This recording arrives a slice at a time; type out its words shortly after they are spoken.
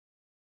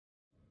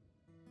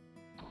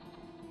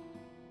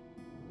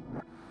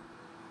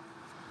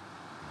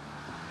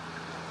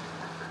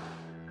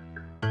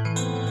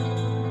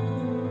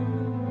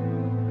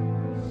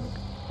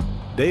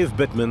Dave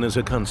Bittman is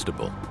a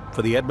constable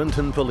for the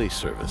Edmonton Police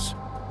Service.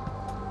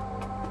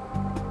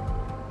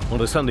 On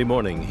a Sunday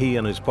morning, he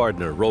and his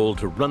partner roll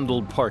to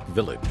Rundle Park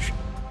Village,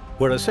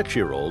 where a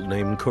 6-year-old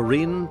named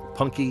Corinne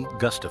 "Punky"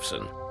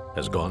 Gustafson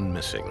has gone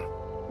missing.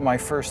 My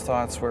first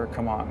thoughts were,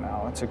 come on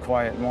now, it's a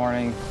quiet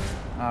morning.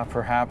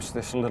 Perhaps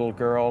this little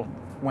girl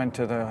went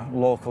to the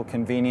local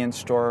convenience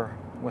store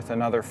with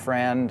another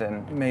friend,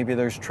 and maybe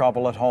there's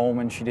trouble at home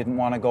and she didn't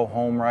want to go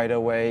home right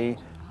away.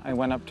 I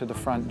went up to the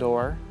front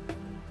door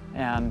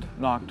and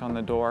knocked on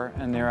the door,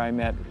 and there I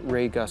met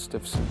Ray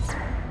Gustafson.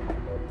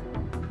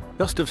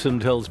 Gustafson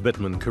tells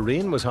Bittman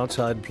Corinne was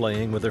outside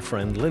playing with her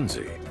friend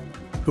Lindsay,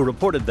 who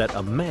reported that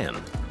a man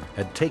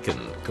had taken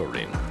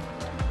Corinne.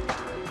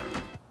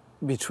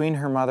 Between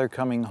her mother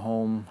coming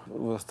home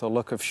with the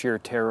look of sheer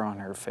terror on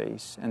her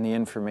face and the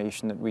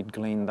information that we'd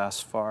gleaned thus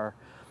far,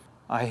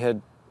 I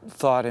had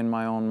thought in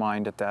my own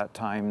mind at that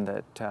time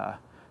that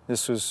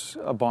this was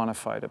a bona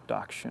fide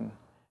abduction.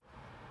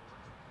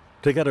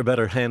 To get a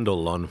better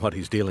handle on what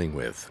he's dealing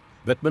with,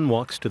 Bittman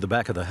walks to the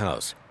back of the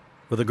house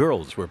where the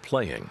girls were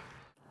playing.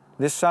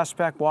 This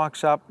suspect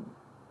walks up,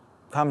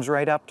 comes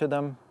right up to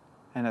them,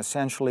 and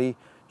essentially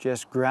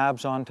just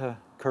grabs onto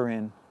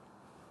Corinne,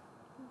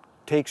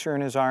 takes her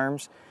in his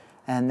arms,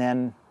 and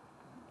then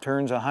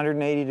turns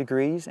 180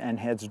 degrees and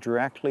heads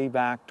directly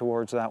back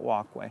towards that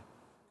walkway.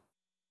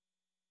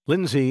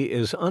 Lindsay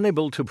is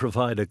unable to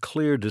provide a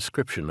clear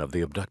description of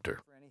the abductor,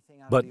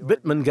 but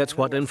Bittman gets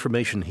what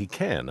information he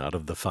can out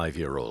of the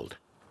 5-year-old.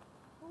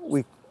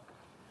 We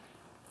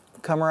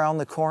come around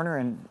the corner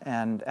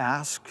and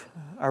ask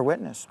our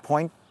witness,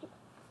 point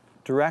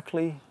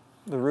directly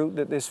the route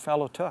that this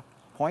fellow took.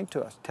 Point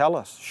to us, tell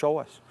us, show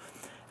us.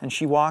 And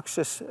she walks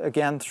us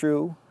again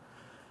through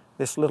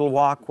this little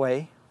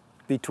walkway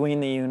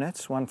between the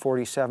units,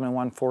 147 and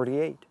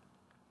 148.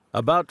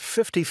 About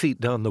 50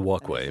 feet down the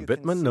walkway,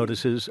 Bittman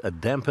notices a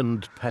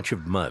dampened patch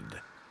of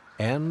mud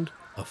and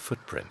a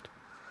footprint.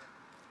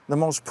 The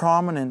most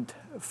prominent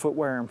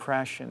footwear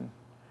impression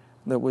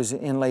that was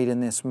inlaid in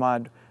this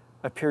mud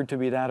appeared to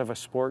be that of a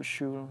sports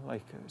shoe,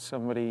 like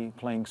somebody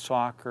playing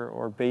soccer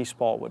or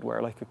baseball would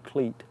wear, like a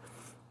cleat.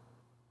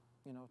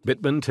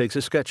 Bittman takes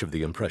a sketch of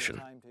the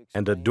impression,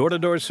 and a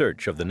door-to-door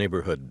search of the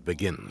neighborhood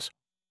begins.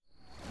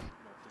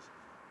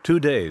 2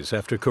 days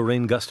after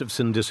Corinne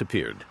Gustafson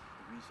disappeared,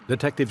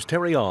 Detectives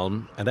Terry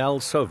Alm and Al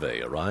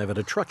Sauvé arrive at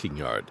a trucking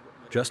yard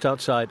just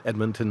outside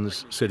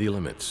Edmonton's city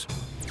limits.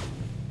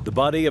 The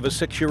body of a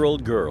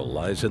 6-year-old girl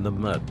lies in the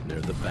mud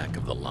near the back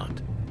of the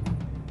lot.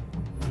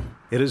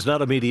 It is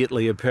not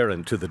immediately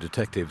apparent to the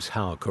detectives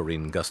how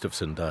Corinne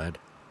Gustafson died.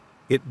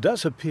 It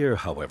does appear,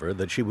 however,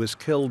 that she was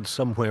killed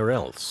somewhere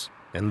else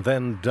and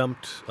then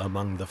dumped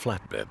among the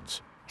flatbeds.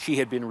 She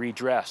had been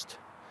redressed.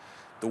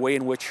 The way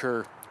in which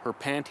her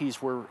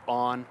panties were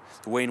on,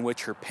 the way in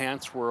which her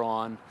pants were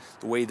on,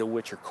 the way in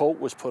which her coat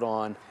was put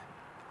on,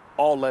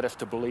 all led us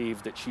to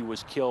believe that she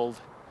was killed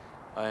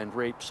and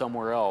raped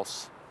somewhere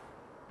else.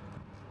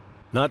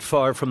 Not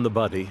far from the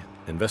body,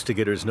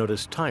 investigators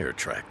noticed tire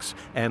tracks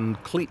and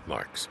cleat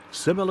marks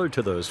similar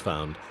to those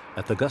found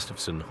at the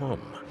Gustafson home.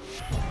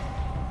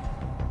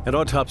 An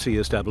autopsy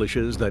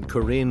establishes that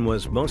Corinne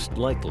was most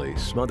likely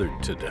smothered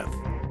to death.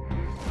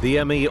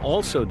 The ME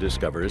also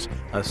discovers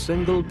a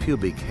single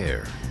pubic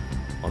hair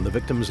on the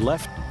victim's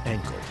left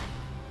ankle.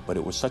 But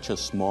it was such a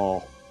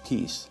small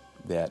piece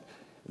that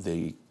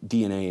the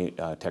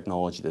DNA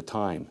technology at the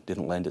time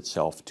didn't lend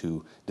itself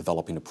to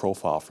developing a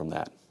profile from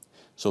that.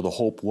 So the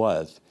hope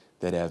was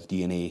that as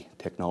DNA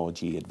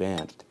technology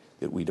advanced,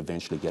 that we'd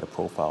eventually get a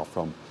profile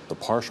from the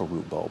partial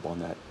root bulb on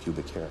that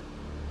pubic hair.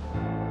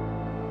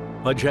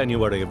 By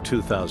January of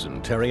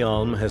 2000, Terry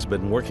Alm has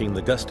been working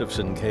the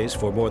Gustafson case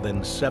for more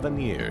than 7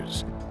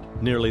 years,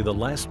 nearly the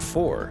last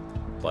 4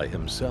 by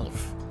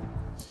himself.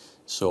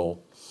 So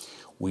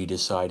we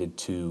decided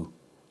to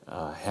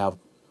have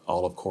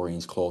all of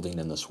Corinne's clothing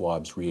and the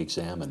swabs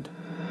re-examined.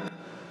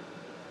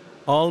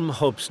 Alm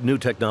hopes new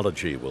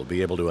technology will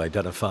be able to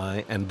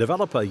identify and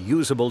develop a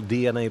usable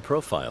DNA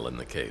profile in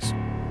the case.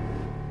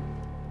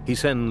 He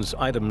sends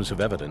items of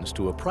evidence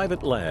to a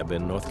private lab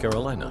in North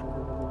Carolina.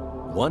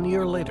 1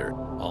 year later,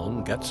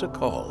 Alm gets a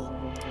call.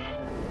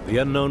 The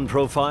unknown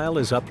profile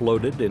is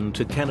uploaded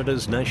into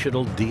Canada's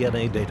National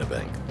DNA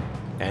Databank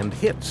and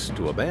hits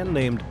to a man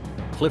named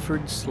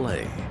Clifford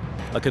Slay,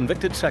 a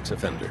convicted sex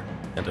offender,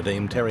 and a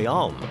name Terry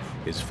Alm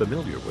is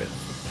familiar with.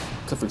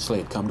 Clifford Slay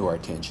had come to our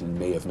attention in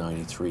May of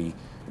 '93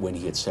 when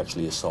he had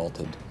sexually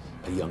assaulted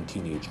a young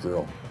teenage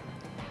girl.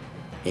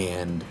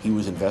 And he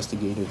was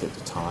investigated at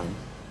the time.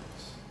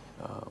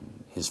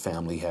 His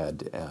family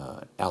had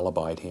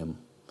alibied him,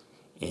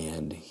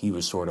 and he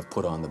was sort of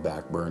put on the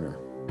back burner.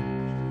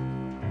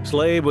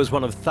 Slay was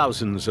one of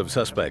thousands of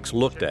suspects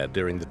looked at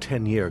during the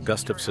 10-year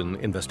Gustafson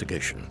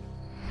investigation.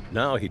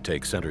 Now he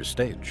takes center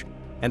stage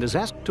and is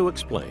asked to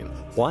explain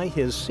why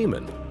his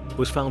semen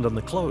was found on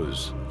the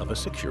clothes of a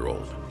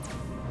 6-year-old.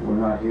 We're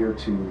not here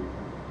to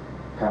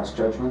pass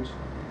judgment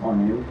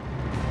on you.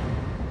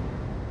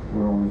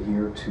 We're only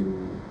here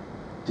to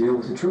deal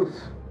with the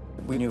truth.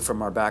 We knew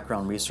from our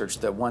background research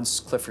that once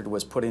Clifford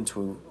was put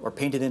into or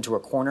painted into a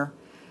corner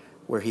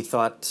where he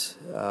thought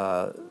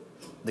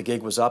the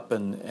gig was up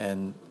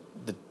and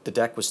the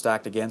deck was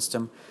stacked against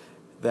him,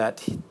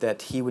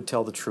 that he would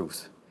tell the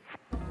truth.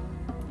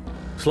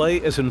 Slay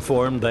is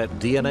informed that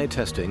DNA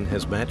testing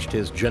has matched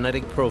his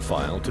genetic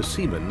profile to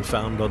semen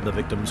found on the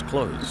victim's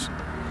clothes.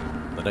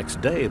 The next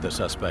day, the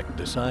suspect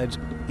decides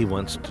he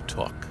wants to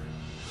talk.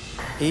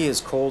 He is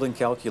cold and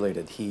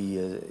calculated.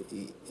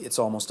 It's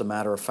almost a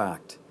matter of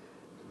fact.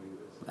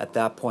 At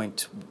that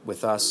point,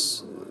 with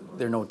us,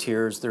 there are no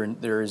tears,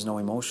 there is no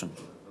emotion.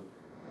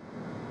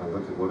 I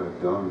look at what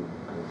I've done,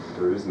 and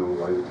there is no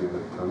light at the end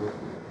of the tunnel.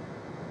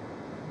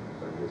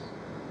 I guess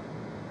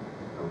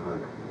I'm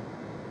not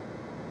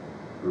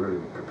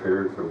really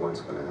prepared for what's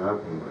going to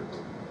happen, but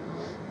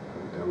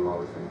I've done a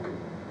lot of thinking.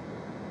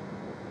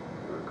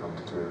 I've come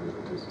to terms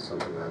that this is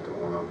something I have to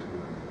own up to.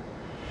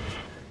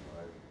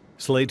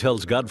 Slay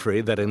tells Godfrey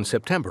that in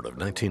September of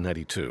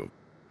 1992,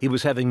 he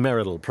was having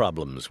marital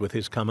problems with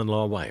his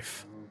common-law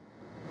wife.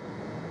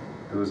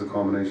 There was a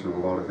combination of a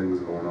lot of things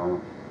going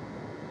on.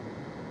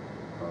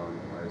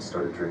 I had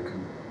started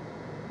drinking.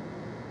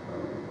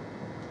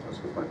 I was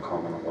with my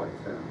common-law wife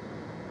then.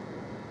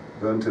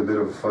 Got into a bit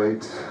of a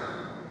fight.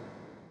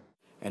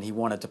 And he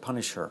wanted to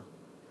punish her.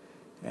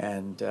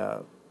 And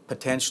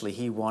potentially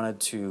he wanted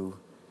to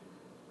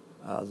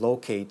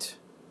locate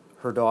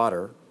her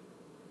daughter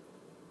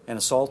and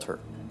assault her.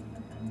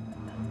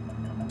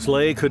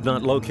 Slay could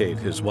not locate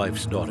his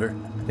wife's daughter.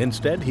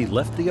 Instead, he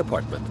left the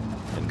apartment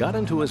and got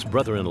into his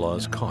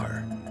brother-in-law's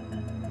car.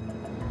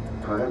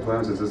 I had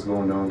plans of just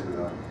going down to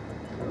the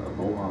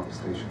Mohawk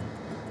station,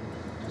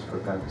 just for a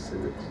pack of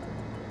cigarettes.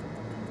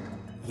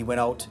 He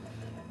went out,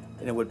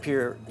 and it would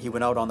appear he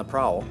went out on the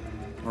prowl,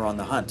 or on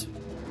the hunt.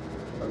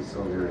 I was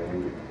so very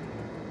angry.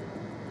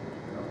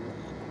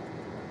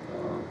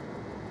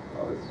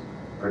 I was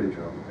pretty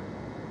drunk.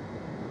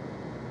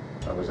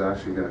 I was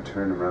actually going to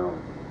turn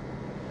around.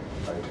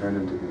 I turned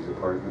into these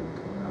apartment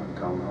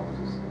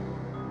townhouses.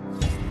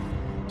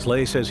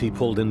 Slay says he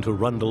pulled into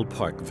Rundle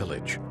Park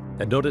Village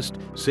and noticed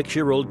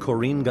 6-year-old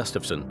Corinne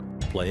Gustafson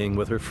playing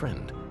with her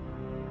friend.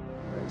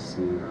 I'd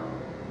seen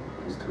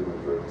these two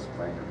little girls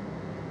playing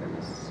in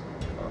this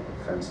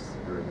fence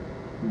area.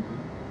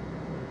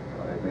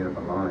 I had made up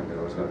my mind that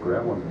I was going to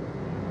grab one of them.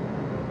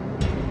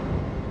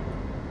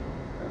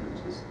 And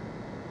it just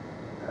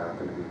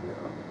happened to be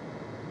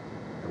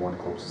the one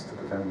closest to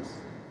the fence.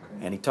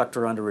 And he tucked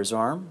her under his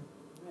arm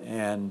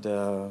and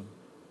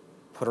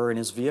put her in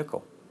his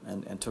vehicle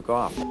and took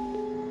off.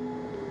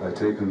 I'd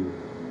taken,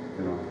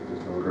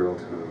 this little girl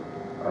to,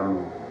 I don't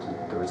know,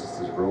 there was just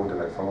this road that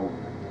I followed.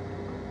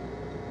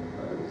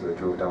 As I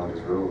drove down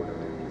this road,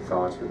 the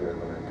thoughts were there,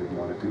 but I didn't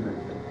want to do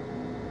anything.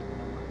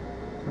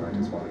 I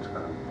just wanted to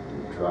kind of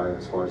drive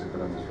as far as I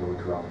could on this road,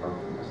 drop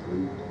off, and just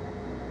leave.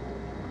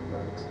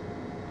 But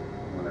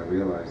when I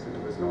realized that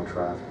there was no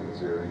traffic in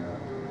this area,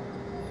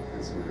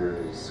 it's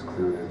very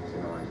secluded,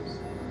 I just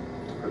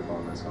took it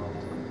upon myself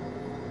to,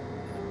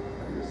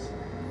 I just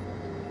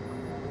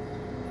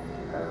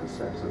have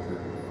sex with her,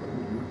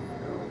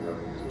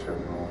 use a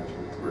terminology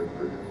to rape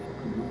her.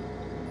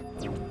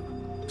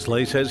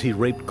 Slay says he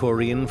raped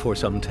Corinne for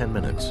some 10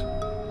 minutes.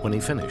 When he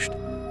finished,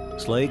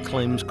 Slay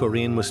claims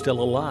Corinne was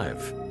still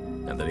alive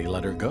and that he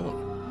let her go.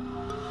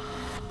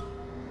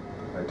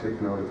 I'd taken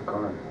her out of the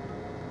car,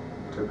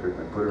 took her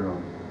and I put her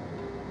on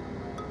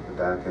the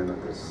back end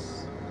of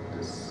this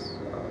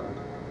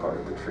part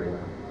of the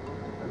trailer.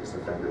 I guess the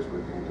fenders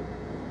would be to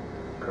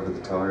cover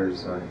the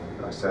tires.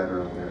 I sat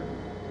her on there.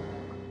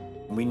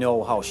 We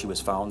know how she was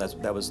found.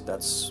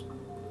 That's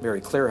very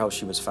clear how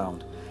she was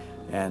found,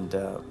 and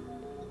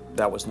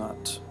that was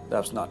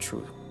not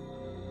true.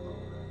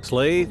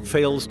 Slay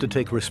fails to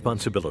take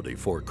responsibility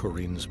for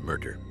Corinne's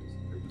murder.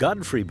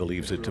 Godfrey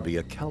believes it to be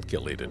a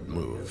calculated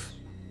move.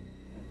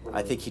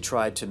 I think he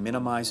tried to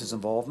minimize his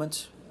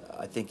involvement.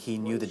 I think he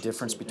knew the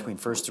difference between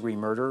first-degree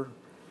murder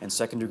and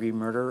second-degree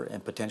murder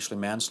and potentially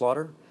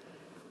manslaughter,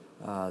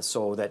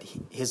 so that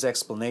his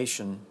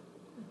explanation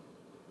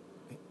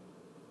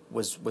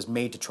was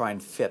made to try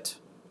and fit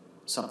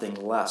something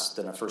less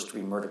than a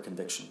first-degree murder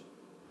conviction.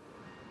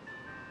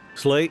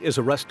 Slay is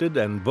arrested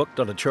and booked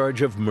on a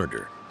charge of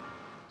murder.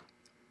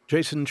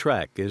 Jason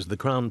Track is the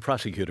Crown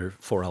Prosecutor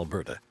for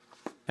Alberta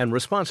and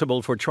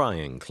responsible for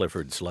trying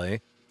Clifford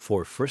Slay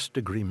for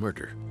first-degree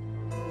murder.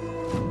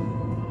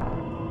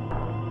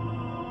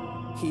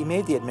 He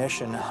made the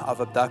admission of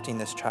abducting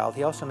this child.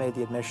 He also made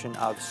the admission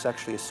of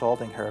sexually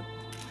assaulting her.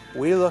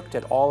 We looked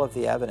at all of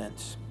the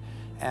evidence,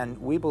 and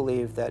we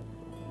believe that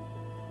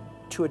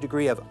to a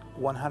degree of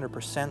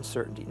 100%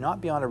 certainty,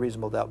 not beyond a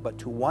reasonable doubt, but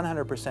to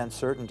 100%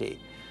 certainty,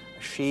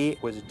 she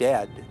was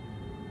dead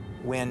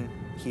when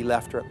he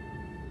left her.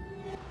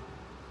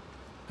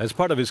 As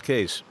part of his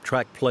case,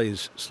 Track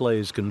plays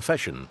Slay's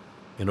confession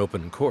in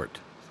open court.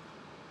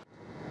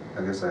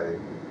 I guess I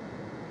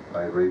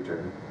raped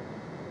her,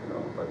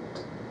 but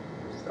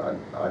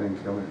I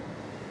didn't kill her.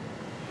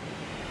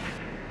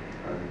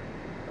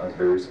 I was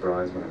very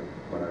surprised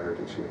when I heard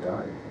that she had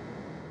died.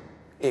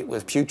 It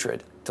was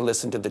putrid to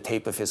listen to the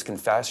tape of his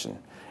confession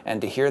and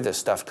to hear this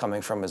stuff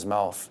coming from his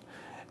mouth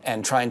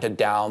and trying to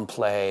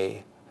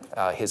downplay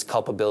his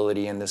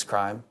culpability in this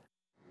crime.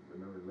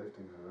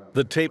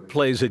 The tape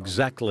plays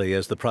exactly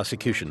as the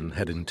prosecution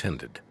had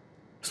intended.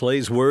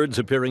 Slay's words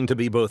appearing to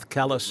be both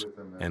callous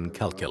and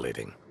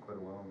calculating.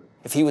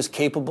 If he was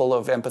capable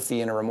of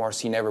empathy and remorse,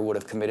 he never would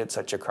have committed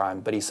such a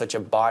crime, but he's such a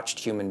botched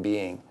human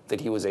being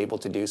that he was able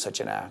to do such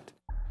an act.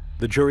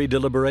 The jury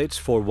deliberates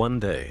for 1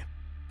 day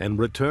and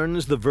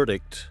returns the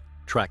verdict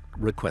track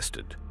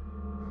requested.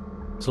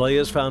 Slay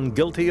is found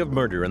guilty of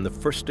murder in the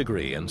first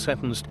degree and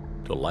sentenced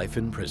to life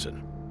in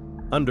prison.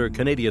 Under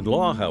Canadian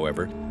law,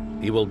 however,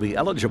 he will be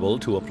eligible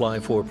to apply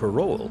for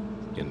parole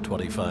in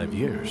 25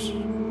 years.